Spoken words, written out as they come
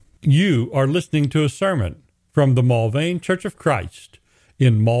You are listening to a sermon from the Mulvane Church of Christ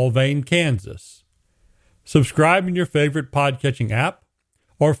in Mulvane, Kansas. Subscribe in your favorite podcatching app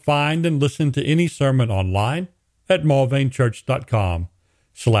or find and listen to any sermon online at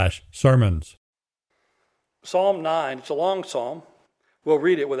mulvanechurch.com/sermons. Psalm 9, it's a long psalm. We'll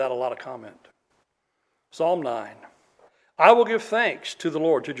read it without a lot of comment. Psalm 9. I will give thanks to the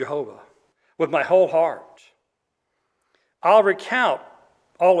Lord, to Jehovah, with my whole heart. I'll recount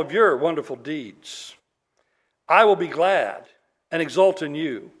all of your wonderful deeds. I will be glad and exult in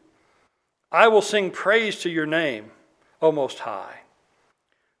you. I will sing praise to your name, O Most High.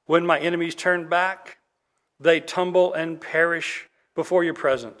 When my enemies turn back, they tumble and perish before your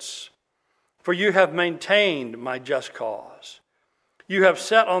presence. For you have maintained my just cause. You have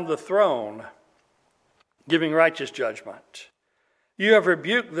sat on the throne, giving righteous judgment. You have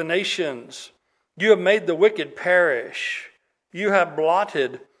rebuked the nations. You have made the wicked perish. You have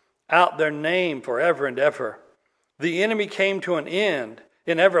blotted out their name forever and ever. The enemy came to an end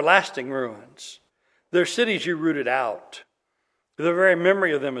in everlasting ruins. Their cities you rooted out. The very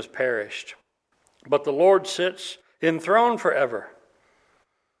memory of them has perished. But the Lord sits enthroned forever.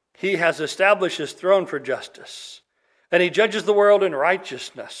 He has established his throne for justice. And he judges the world in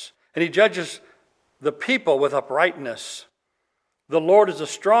righteousness. And he judges the people with uprightness. The Lord is a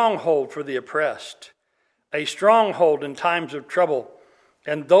stronghold for the oppressed, a stronghold in times of trouble.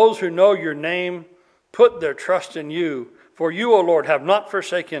 And those who know your name put their trust in you. For you, O Lord, have not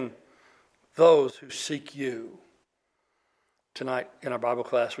forsaken those who seek you. Tonight in our Bible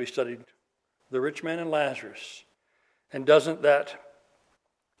class, we studied the rich man and Lazarus. And doesn't that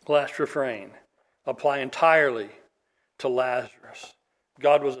last refrain apply entirely to Lazarus?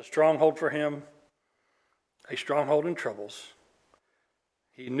 God was a stronghold for him, a stronghold in troubles.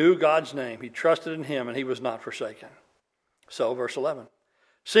 He knew God's name. He trusted in him, and he was not forsaken. So, verse 11.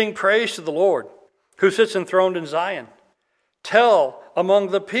 Sing praise to the Lord, who sits enthroned in Zion. Tell among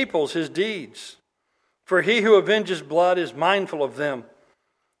the peoples his deeds. For he who avenges blood is mindful of them.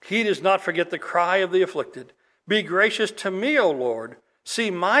 He does not forget the cry of the afflicted. Be gracious to me, O Lord.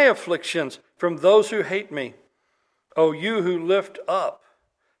 See my afflictions from those who hate me. O you who lift up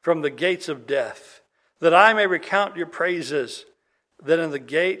from the gates of death, that I may recount your praises, that in the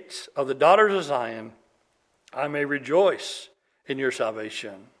gates of the daughters of Zion I may rejoice in your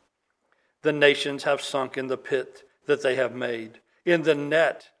salvation. The nations have sunk in the pit that they have made. In the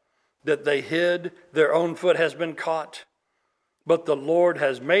net that they hid, their own foot has been caught. But the Lord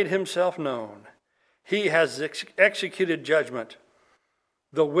has made himself known. He has executed judgment.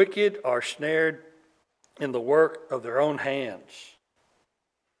 The wicked are snared in the work of their own hands.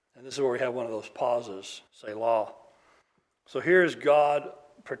 And this is where we have one of those pauses, Selah. So here's God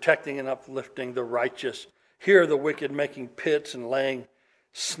protecting and uplifting the righteous. Here are the wicked making pits and laying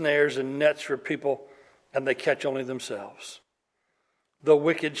snares and nets for people, and they catch only themselves. The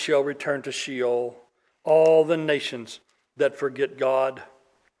wicked shall return to Sheol, all the nations that forget God.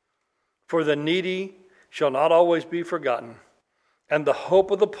 For the needy shall not always be forgotten, and the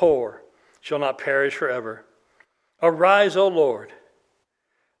hope of the poor shall not perish forever. Arise, O Lord,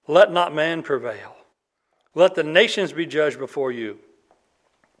 let not man prevail. Let the nations be judged before you.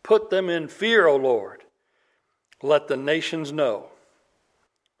 Put them in fear, O Lord. Let the nations know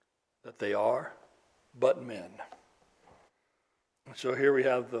that they are but men. And so here we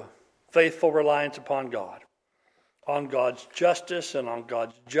have the faithful reliance upon God, on God's justice and on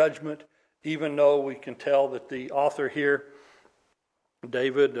God's judgment, even though we can tell that the author here,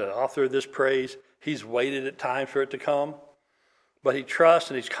 David, the author of this praise, he's waited at times for it to come, but he trusts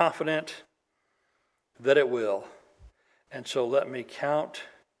and he's confident that it will. And so let me count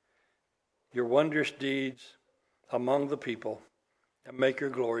your wondrous deeds among the people and make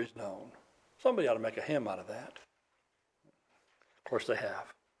your glories known. Somebody ought to make a hymn out of that. Of course they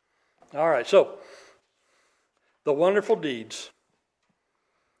have. All right, so the wonderful deeds,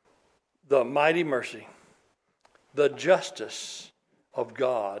 the mighty mercy, the justice of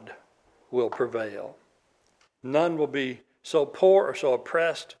God will prevail. None will be so poor or so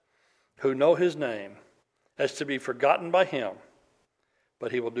oppressed who know his name as to be forgotten by him,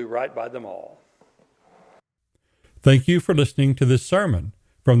 but he will do right by them all. Thank you for listening to this sermon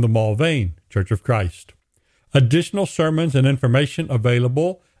from the Mulvane Church of Christ. Additional sermons and information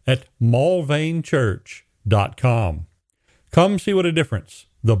available at mulvanechurch.com. Come see what a difference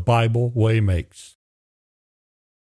the Bible way makes.